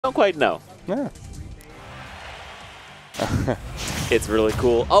Don't quite know. Yeah. It's really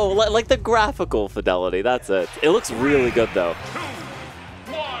cool. Oh, like the graphical fidelity. That's it. It looks really good, though.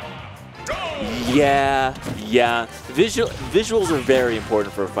 Yeah. Visuals are very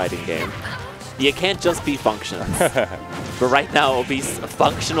important for a fighting game. You can't just be functions. But right now, Obese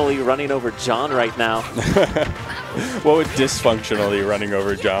functionally running over John right now. What would dysfunctionally running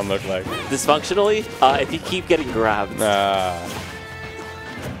over John look like? Dysfunctionally? If you keep getting grabbed.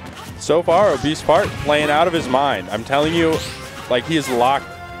 So far, obesefart playing out of his mind. I'm telling you, like, he is locked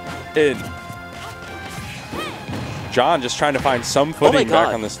in. John just trying to find some footing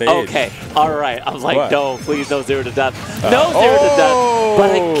back on the stage. Okay, all right. I was like, what? no, please, no zero to death. No zero to death.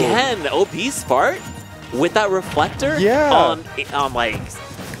 But again, obesefart with that reflector on like...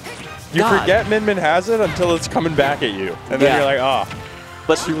 You forget Min Min has it until it's coming back at you. And then you're like, oh.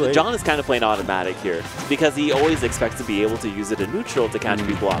 But John is kind of playing automatic here because he always expects to be able to use it in neutral to catch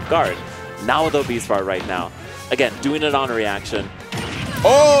people off guard. Now with obesefart right now. Again, doing it on reaction.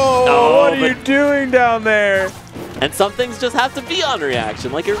 Oh, what are you doing down there? And some things just have to be on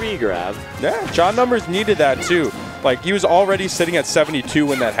reaction, like a regrab. Yeah, John Numbers needed that too. Like, he was already sitting at 72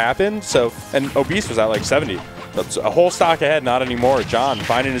 when that happened, and Obese was at like 70. That's a whole stock ahead, not anymore. John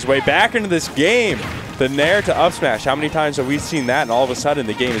finding his way back into this game. The nair to up smash. How many times have we seen that, and all of a sudden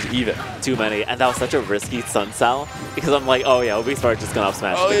the game is even? Too many, and that was such a risky Sun Sal because I'm like, oh yeah, obesefart just gonna up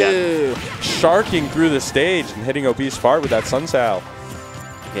smash it again. Sharking through the stage and hitting obesefart with that Sun Sal.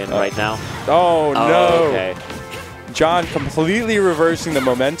 In right now. Oh no. Okay. John completely reversing the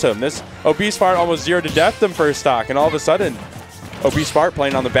momentum. This obesefart almost 0 to death them first stock, and all of a sudden, obesefart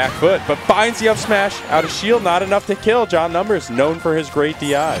playing on the back foot, but finds the up smash out of shield, not enough to kill. John Numbers, known for his great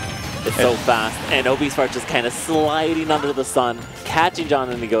DI. It's so fast, and obesefart just kind of sliding under the sun, catching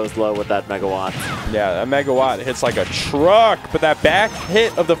John, and he goes low with that megawatt. Yeah, that megawatt hits like a truck, but that back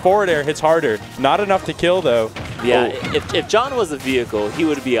hit of the forward air hits harder. Not enough to kill, though. Yeah, if John was a vehicle, he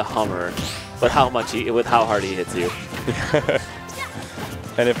would be a Hummer. But with how hard he hits you.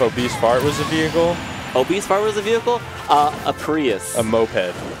 And if obesefart was a vehicle? Obesefart was a vehicle? A Prius. A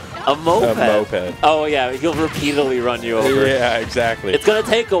moped. A moped? A moped. Oh, yeah, he'll repeatedly run you over. Yeah, exactly. It's going to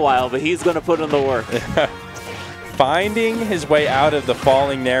take a while, but he's going to put in the work. Finding his way out of the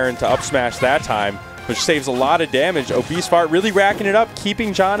falling nair into up smash that time, which saves a lot of damage. Obesefart really racking it up,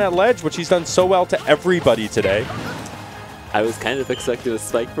 keeping John at ledge, which he's done so well to everybody today. I was kind of expecting a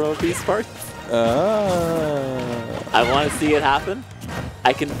spike from obesefart. I want to see it happen.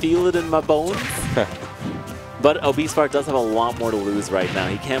 I can feel it in my bones. But obesefart does have a lot more to lose right now.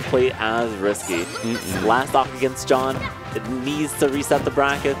 He can't play as risky. Last off against John, it needs to reset the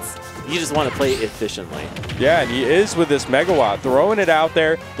brackets. You just want to play efficiently. Yeah, and he is with this megawatt, throwing it out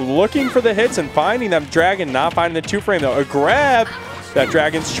there, looking for the hits and finding them. Dragon not finding the 2-frame though. A grab. That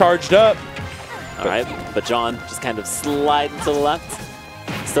Dragon's charged up. All right, but John just kind of sliding to the left.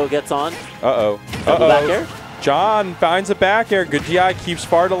 Still gets on. Back air. John finds a back air. Good DI, keeps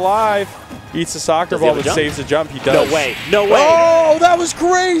Fart alive. Eats the soccer ball, but saves the jump. He does. No way. No way. Oh, that was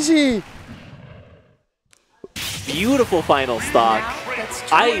crazy. Beautiful final stock.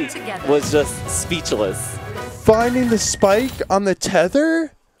 I was just speechless. Finding the spike on the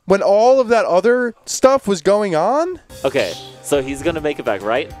tether when all of that other stuff was going on? Okay, so he's going to make it back,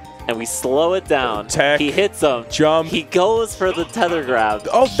 right? And we slow it down. Tech, he hits him. Jump. He goes for the tether grab.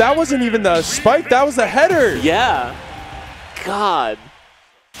 Oh, that wasn't even the spike. That was the header. Yeah. God.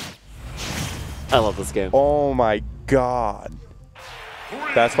 I love this game. Oh, my God.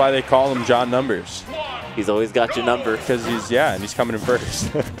 That's why they call him John Numbers. He's always got your number. Because and he's coming in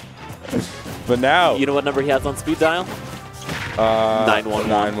first. But now. You know what number he has on speed dial? 911.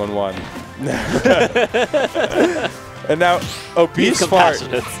 911. And now, obesefart,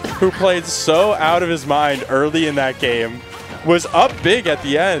 who played so out of his mind early in that game, was up big at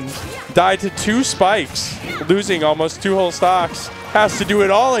the end, died to 2 spikes, losing almost 2 whole stocks, has to do it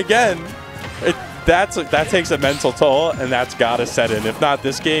all again. That takes a mental toll, and that's got to set in. If not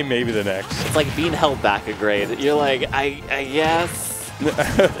this game, maybe the next. It's like being held back a grade. You're like, I guess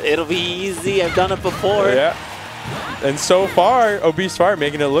it'll be easy. I've done it before. Yeah. And so far, obesefart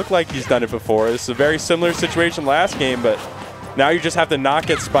making it look like he's done it before. This is a very similar situation last game, but now you just have to not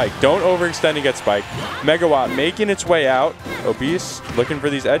get spiked. Don't overextend and get spiked. Megawatt making its way out. Obese looking for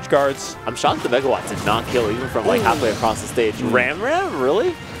these edge guards. I'm shocked the Megawatt did not kill even from like halfway across the stage. Ram,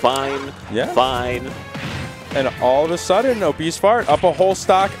 really? Fine. Yeah. Fine. And all of a sudden, obesefart up a whole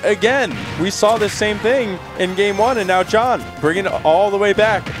stock again. We saw the same thing in game 1, and now John bringing it all the way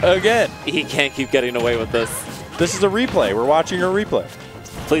back again. He can't keep getting away with this. This is a replay. We're watching a replay.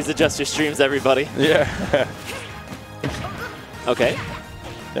 Please adjust your streams, everybody. Yeah. Okay.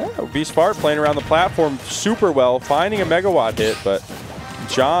 Yeah, obesefart playing around the platform super well, finding a megawatt hit, but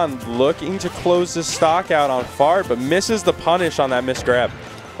John looking to close this stock out on Fart, but misses the punish on that missed grab.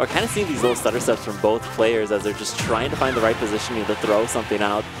 We're kind of seeing these little stutter steps from both players as they're just trying to find the right positioning to throw something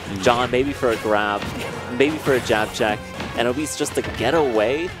out. John maybe for a grab, maybe for a jab check, and Obese just to get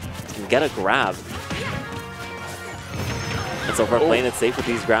away and get a grab. And so far playing it safe with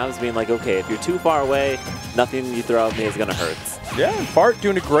these grabs, being like, okay, if you're too far away, nothing you throw at me is going to hurt. Yeah, Fart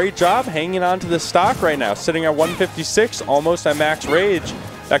doing a great job hanging on to the stock right now, sitting at 156, almost at max rage.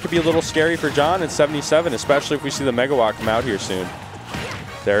 That could be a little scary for John at 77, especially if we see the megawatt come out here soon.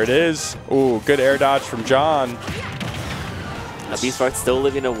 There it is. Ooh, good air dodge from John. obesefart still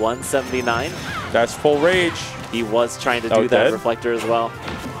living at 179. That's full rage. He was trying to do that reflector as well.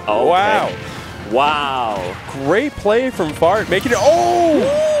 Oh, wow. Okay. Wow. Great play from Fart, making it.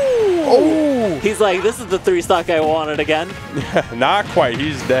 Oh! Oh! He's like, this is the 3 stock I wanted again. Not quite.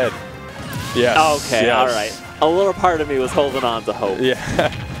 He's dead. Yes. Okay, yes. all right. A little part of me was holding on to hope. Yeah.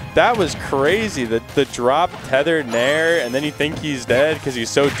 That was crazy. The drop tethered nair, and then you think he's dead because he's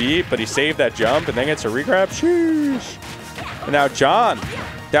so deep, but he saved that jump and then gets a regrab. Sheesh. And now John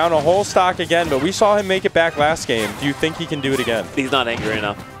down a whole stock again, but we saw him make it back last game. Do you think he can do it again? He's not angry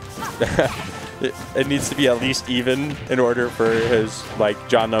enough. It needs to be at least even in order for his like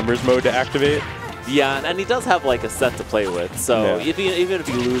John numbers mode to activate. Yeah, and he does have like a set to play with, so Yeah. even if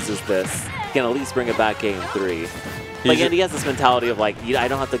he loses this, he can at least bring it back game 3. Like, and he has this mentality of like, I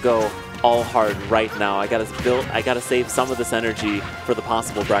don't have to go all hard right now. I gotta save some of this energy for the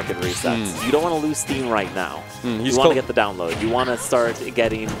possible bracket resets. You don't want to lose steam right now. You want to get the download. You want to start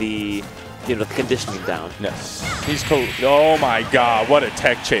getting the the conditioning down. Yes. Oh my god, what a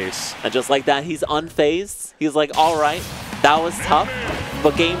tech chase. And just like that, he's unfazed. He's like, all right, that was tough,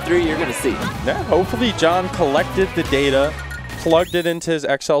 but game 3 you're gonna see. Yeah, hopefully John collected the data, plugged it into his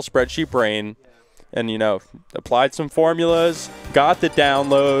Excel spreadsheet brain, and applied some formulas, got the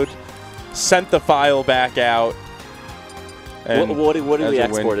download, sent the file back out. And what do we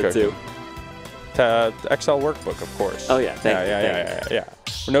export it to? To Excel workbook, of course. Oh yeah, thank you. Yeah.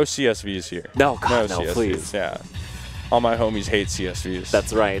 No CSVs here. No, God, no, CSVs, please. Yeah. All my homies hate CSVs.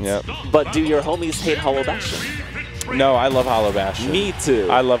 That's right. Yep. But do your homies hate Hollow Bastion? No, I love Hollow Bastion. Me too.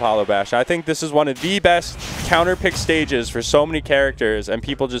 I love Hollow Bastion. I think this is one of the best counter pick stages for so many characters, and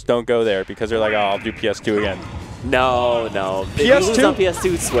people just don't go there because they're like, oh, I'll do PS2 again. No. If you lose on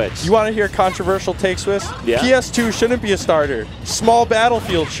PS2, switch. You want to hear a controversial take, Swiss? Yeah. PS2 shouldn't be a starter. Small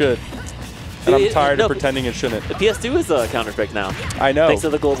Battlefield should. And I'm tired of pretending it shouldn't. The PS2 is a counter pick now. I know. Thanks to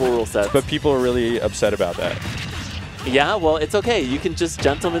the global rule sets. But people are really upset about that. Yeah, well, it's okay. You can just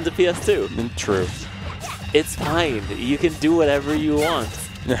gentleman to PS2. True. It's fine. You can do whatever you want.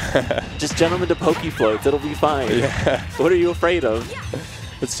 Just gentlemen to Pokefloats. It'll be fine. Yeah. What are you afraid of?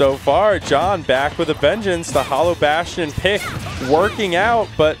 But so far, John back with a vengeance. The Hollow Bastion pick working out,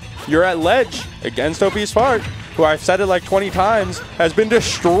 but you're at ledge against obesefart, who I've said it like 20 times, has been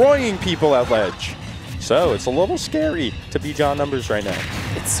destroying people at ledge. So it's a little scary to be John numbers right now.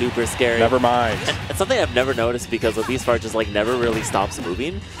 It's super scary. Never mind. And something I've never noticed because obesefart just like never really stops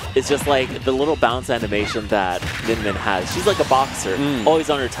moving. It's just like the little bounce animation that Min Min has. She's like a boxer, always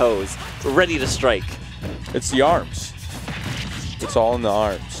on her toes, ready to strike. It's the arms. It's all in the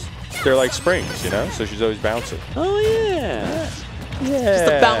arms. They're like springs, so she's always bouncing. Oh, yeah. Just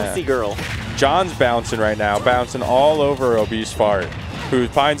a bouncy girl. John's bouncing right now, bouncing all over obesefart, who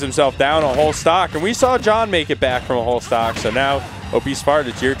finds himself down a whole stock. And we saw John make it back from a whole stock. So now, obesefart,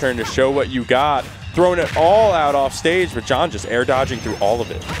 it's your turn to show what you got. Throwing it all out off stage, but John just air dodging through all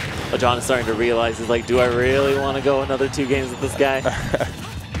of it. Well, John is starting to realize, he's like, do I really want to go another 2 games with this guy?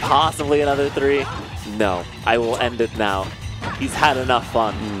 Possibly another 3? No, I will end it now. He's had enough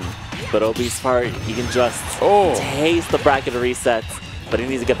fun. But obesefart, he can just taste the bracket resets, but he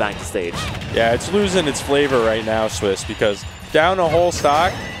needs to get back to stage. Yeah, it's losing its flavor right now, Swiss, because down a whole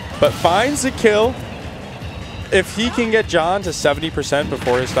stock, but finds the kill. If he can get John to 70%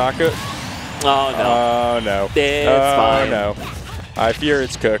 before his stock goes. Oh, no. Oh, no. It's fine. Oh, no. I fear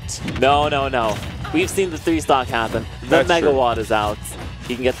it's cooked. No. We've seen the 3 stock happen. The That's megawatt is out.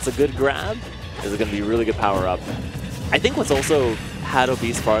 He can get a good grab. This is going to be a really good power up. I think what's also had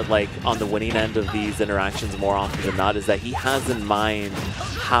obesefart like on the winning end of these interactions more often than not is that he has in mind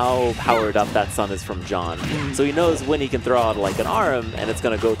how powered up that sun is from John. So he knows when he can throw out like an arm and it's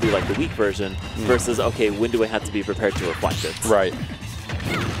going to go through like the weak version versus, okay, when do I have to be prepared to reflect it? Right.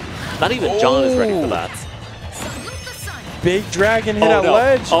 Not even John is ready for that. Big dragon hit at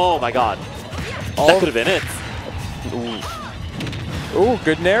ledge. Oh my god. That could have been it. Ooh,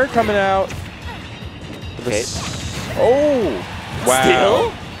 good nair coming out. Okay. Oh, wow.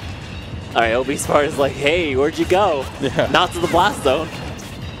 Still? All right, obesefart is like, hey, where'd you go? Yeah. Not to the blast zone.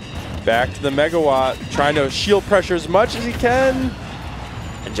 Back to the megawatt, trying to shield pressure as much as he can.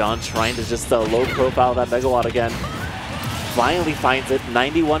 And John trying to just low profile that megawatt again. Finally finds it,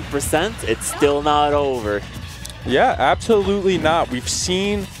 91%. It's still not over. Yeah, absolutely not. We've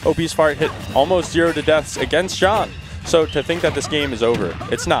seen obesefart hit almost 0 to deaths against John. So to think that this game is over,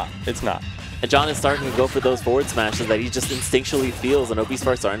 it's not. It's not. And John is starting to go for those forward smashes that he just instinctually feels, and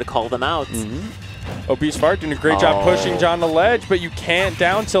obesefart's starting to call them out. Obesefart doing a great job pushing John to ledge, but you can't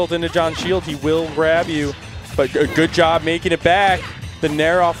down tilt into John's shield. He will grab you. But a good job making it back. The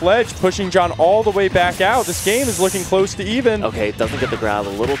nair off ledge, pushing John all the way back out. This game is looking close to even. Okay, doesn't get the grab, a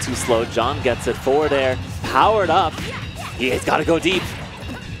little too slow. John gets it forward air, powered up. He's got to go deep.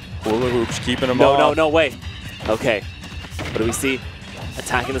 Hula hoops keeping him off. No way. Okay, what do we see?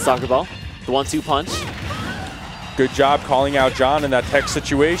 Attacking the soccer ball. The 1-2 punch. Good job calling out John in that tech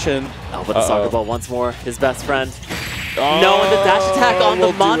situation. Oh, but the soccer ball once more, his best friend. No, and the dash attack on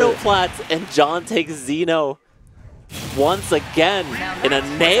the monoplats, and John takes Xeno once again in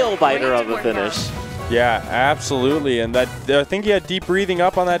a nail biter of a finish. Yeah, absolutely. And that I think he had deep breathing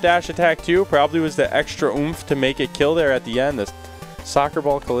up on that dash attack too. Probably was the extra oomph to make it kill there at the end. This soccer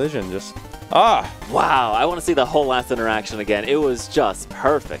ball collision just Wow, I want to see the whole last interaction again. It was just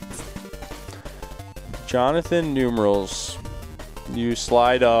perfect. Jonathan Numerals, you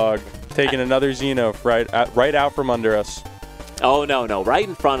sly dog, taking another Xeno right out from under us. Oh, no, right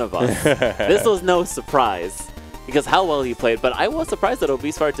in front of us. This was no surprise because how well he played, but I was surprised that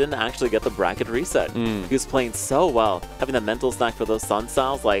obesefart didn't actually get the bracket reset. He was playing so well, having the mental snack for those Sun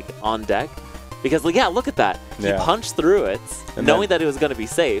styles like on deck. Because, yeah, look at that. He punched through it, and knowing that it was going to be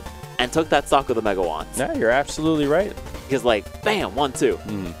safe, and took that stock with the megawatts. Yeah, you're absolutely right. He's like, bam,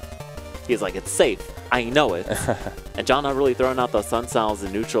 1-2. He's like, it's safe. I know it. And John not really throwing out the Sun styles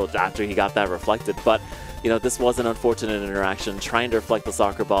in neutral after he got that reflected. But, you know, this was an unfortunate interaction, trying to reflect the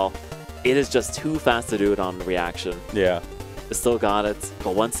soccer ball. It is just too fast to do it on the reaction. Yeah. Still got it.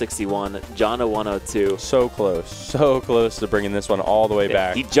 But 161, John a 102. So close to bringing this one all the way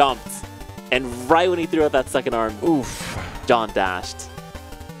back. He jumped. And right when he threw out that second arm, John dashed.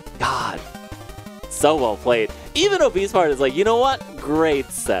 God, so well played. Even obesefart is like, you know what? Great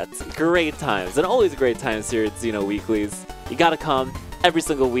sets, great times, and always great times here at Xeno Weeklies. You gotta come every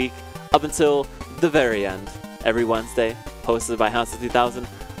single week up until the very end. Every Wednesday, hosted by House of 2000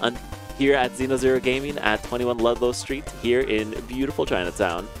 here at Xenozero Gaming at 21 Ludlow Street here in beautiful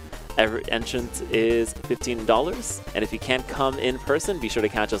Chinatown. Every entrance is $15, and if you can't come in person, be sure to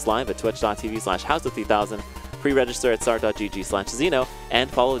catch us live at twitch.tv/House of 3000. Pre-register at start.gg/Xeno, and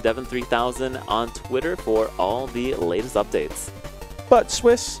follow Devon3000 on Twitter for all the latest updates. But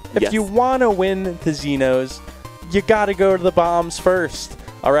Swiss, if you want to win the Xenos, you got to go to the bombs first.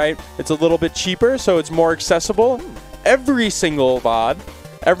 All right, it's a little bit cheaper, so it's more accessible. Every single VOD,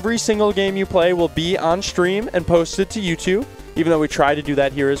 every single game you play will be on stream and posted to YouTube. Even though we try to do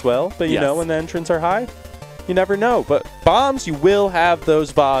that here as well, but you know, when the entrants are high, you never know. But bombs, you will have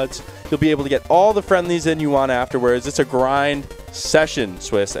those VODs. You'll be able to get all the friendlies in you want afterwards. It's a grind session,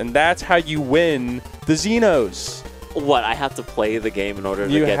 Swiss, and that's how you win the Xenos. What, I have to play the game in order to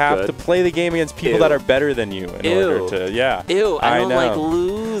get good? You have to play the game against people that are better than you in order to, Ew, I don't like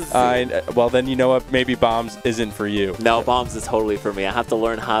losing. Well, then you know what? Maybe bombs isn't for you. No, bombs is totally for me. I have to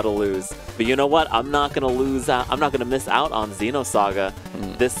learn how to lose. But you know what? I'm not going to lose out. I'm not going to miss out on Xenosaga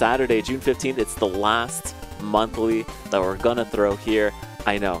this Saturday, June 15th. It's the last monthly that we're going to throw here.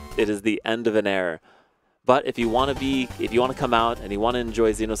 I know, it is the end of an era. But if you want to come out and you want to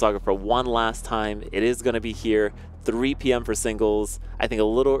enjoy Xenosaga for one last time, it is going to be here, 3 p.m. for singles. I think a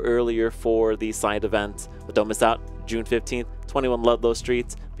little earlier for the side event. But don't miss out, June 15th, 21 Ludlow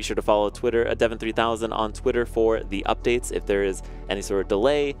Street. Be sure to follow Twitter at Devon3000 on Twitter for the updates if there is any sort of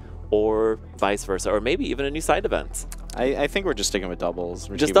delay or vice versa, or maybe even a new side event. I think we're just sticking with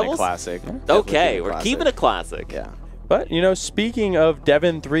doubles. We're just keeping doubles? it classic. Okay, we're keeping it classic. Yeah. But, you know, speaking of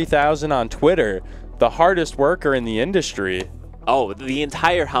Devon3000 on Twitter, the hardest worker in the industry. Oh, the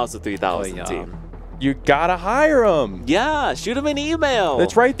entire House of 3000 team. You gotta hire them. Yeah, shoot them an email.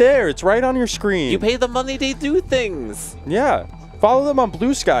 It's right there. It's right on your screen. You pay the money, they do things. Yeah. Follow them on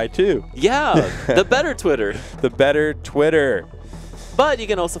Blue Sky, too. Yeah, the better Twitter. The better Twitter. But you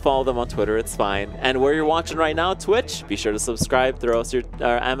can also follow them on Twitter. It's fine. And where you're watching right now, Twitch, be sure to subscribe. Throw us your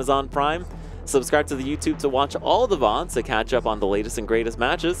Amazon Prime. Subscribe to the YouTube to watch all the VODs to catch up on the latest and greatest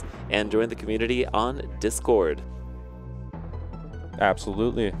matches, and join the community on Discord.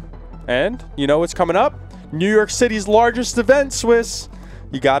 Absolutely. And you know what's coming up? New York City's largest event, Swiss.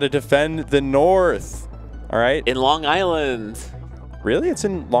 You got to defend the North. All right? In Long Island. Really? It's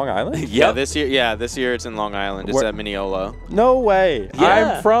in Long Island? Yep. Yeah, this year. Yeah, this year it's in Long Island. It's at Mineola. No way.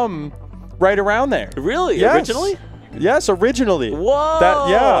 Yeah. I'm from right around there. Really? Yes. Originally? Yes, originally.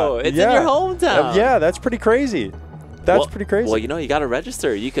 Whoa! It's in your hometown. Yeah, that's pretty crazy. That's pretty crazy. Well, you know, you got to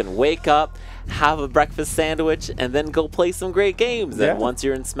register. You can wake up, have a breakfast sandwich, and then go play some great games. And once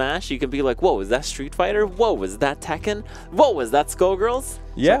you're in Smash, you can be like, whoa, is that Street Fighter? Whoa, was that Tekken? Whoa, was that Skullgirls?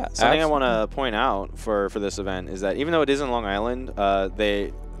 Yeah. Something I want to point out for this event is that even though it is in Long Island,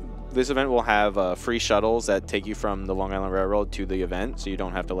 this event will have free shuttles that take you from the Long Island Railroad to the event, so you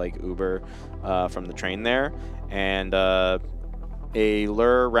don't have to like Uber from the train there. And a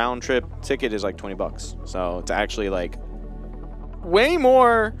Lure round trip ticket is like $20, so it's actually like way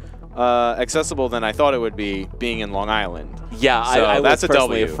more accessible than I thought it would be being in Long Island. Yeah, so I was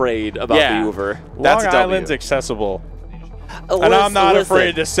personally afraid about the Uber. Long Island's accessible. And I'm not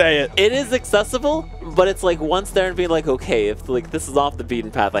afraid to say it. It is accessible, but it's like once there and being like, okay, if like this is off the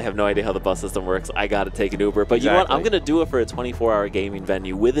beaten path, I have no idea how the bus system works. I got to take an Uber. But you know what? I'm gonna do it for a 24-hour gaming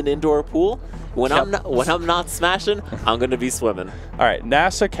venue with an indoor pool. When I'm not smashing, I'm gonna be swimming. All right,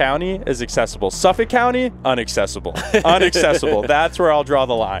 Nassau County is accessible. Suffolk County, unaccessible. Unaccessible. That's where I'll draw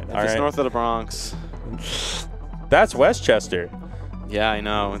the line. If it's north of the Bronx. That's Westchester. Yeah, I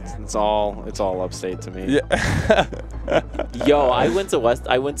know. It's all upstate to me. Yeah. Yo, I went to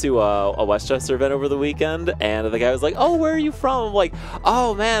a Westchester event over the weekend, and the guy was like, "Oh, where are you from?" I'm like,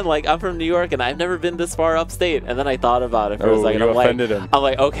 "Oh man, like I'm from New York, and I've never been this far upstate." And then I thought about it for a second. I'm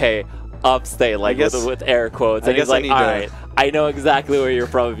like, okay, upstate, like with air quotes. And he's like, all right, I know exactly where you're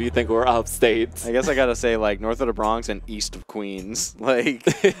from if you think we're upstate. I guess I gotta say like north of the Bronx and east of Queens. Like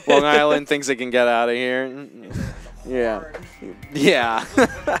Long Island thinks they can get out of here. Yeah. Yeah.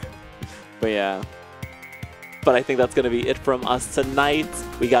 But yeah. But I think that's going to be it from us tonight.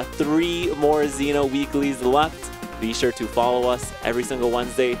 We got 3 more Xeno weeklies left. Be sure to follow us every single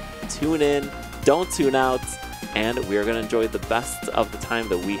Wednesday. Tune in, don't tune out, and we're going to enjoy the best of the time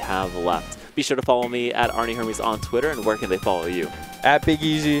that we have left. Be sure to follow me at Arnie Hermes on Twitter, and where can they follow you? At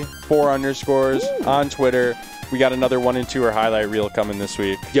BigEasy, 4_ on Twitter. We got another 1 and 2 highlight reel coming this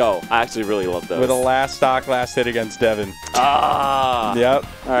week. Yo, I actually really love those. With a last hit against Devin. Ah. Yep.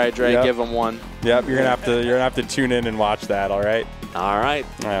 All right, Dre, give him one. Yep, you're gonna have to tune in and watch that. All right. All right.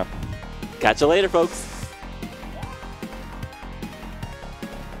 Yeah. Catch you later, folks.